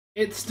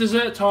It's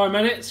dessert time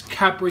and it's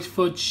Cadbury's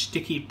Fudge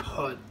Sticky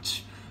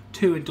Puds.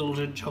 2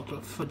 indulgent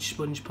chocolate fudge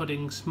sponge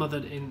puddings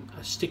smothered in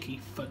a sticky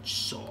fudge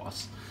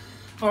sauce.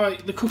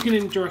 Alright, the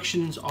cooking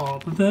directions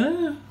are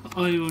there.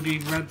 I already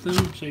read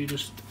them, so you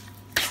just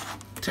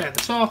tear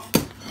this off,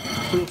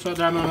 put it upside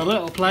down on a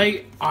little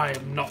plate. I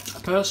am not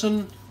a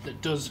person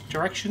that does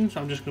directions,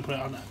 so I'm just going to put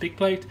it on a big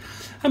plate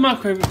and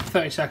microwave it for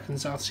 30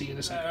 seconds. I'll see you in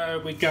a second. There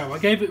we go. I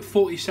gave it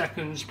 40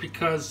 seconds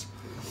because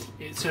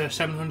it's a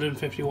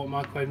 750 watt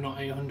microwave,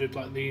 not 800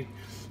 like the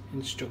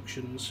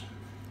instructions.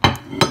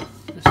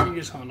 This thing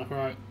is hot enough,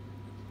 right?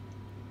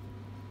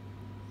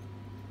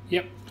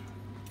 Yep.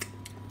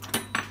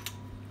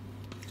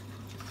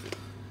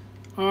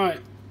 Alright,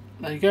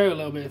 there you go, a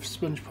little bit of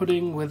sponge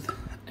pudding with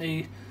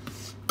a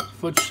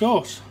fudge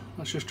sauce.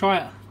 Let's just try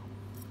it.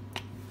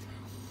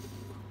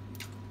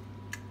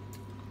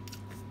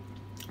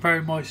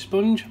 Very moist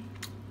sponge.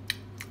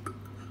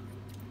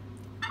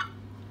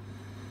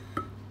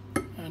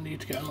 I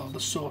need to get a lot of the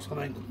sauce, I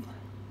think.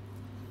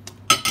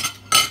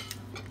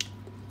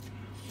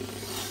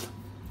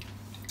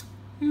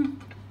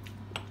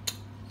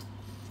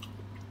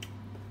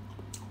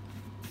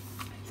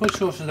 Fudge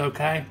sauce is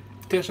okay.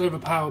 Gets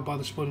overpowered by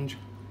the sponge.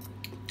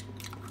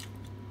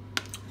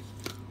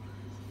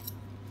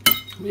 But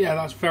yeah,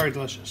 that's very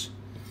delicious.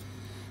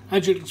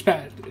 As you'd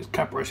expect, it's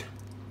Cadbury's.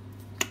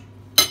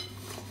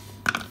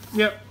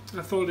 Yep,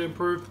 I thought it'd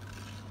improve.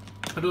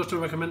 I'd also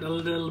recommend a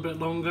little bit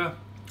longer.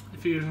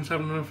 If you're using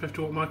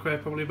 750 watt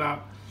microwave, probably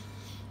about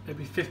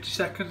maybe 50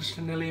 seconds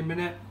to nearly a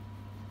minute.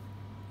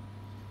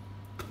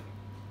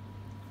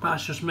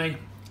 That's just me.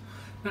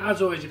 Now,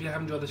 as always, if you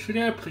have enjoyed this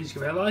video, please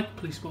give it a like,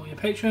 please support your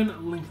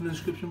Patreon, link in the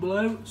description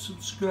below,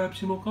 subscribe to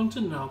see more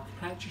content, and I'll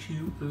catch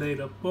you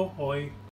later. Bye.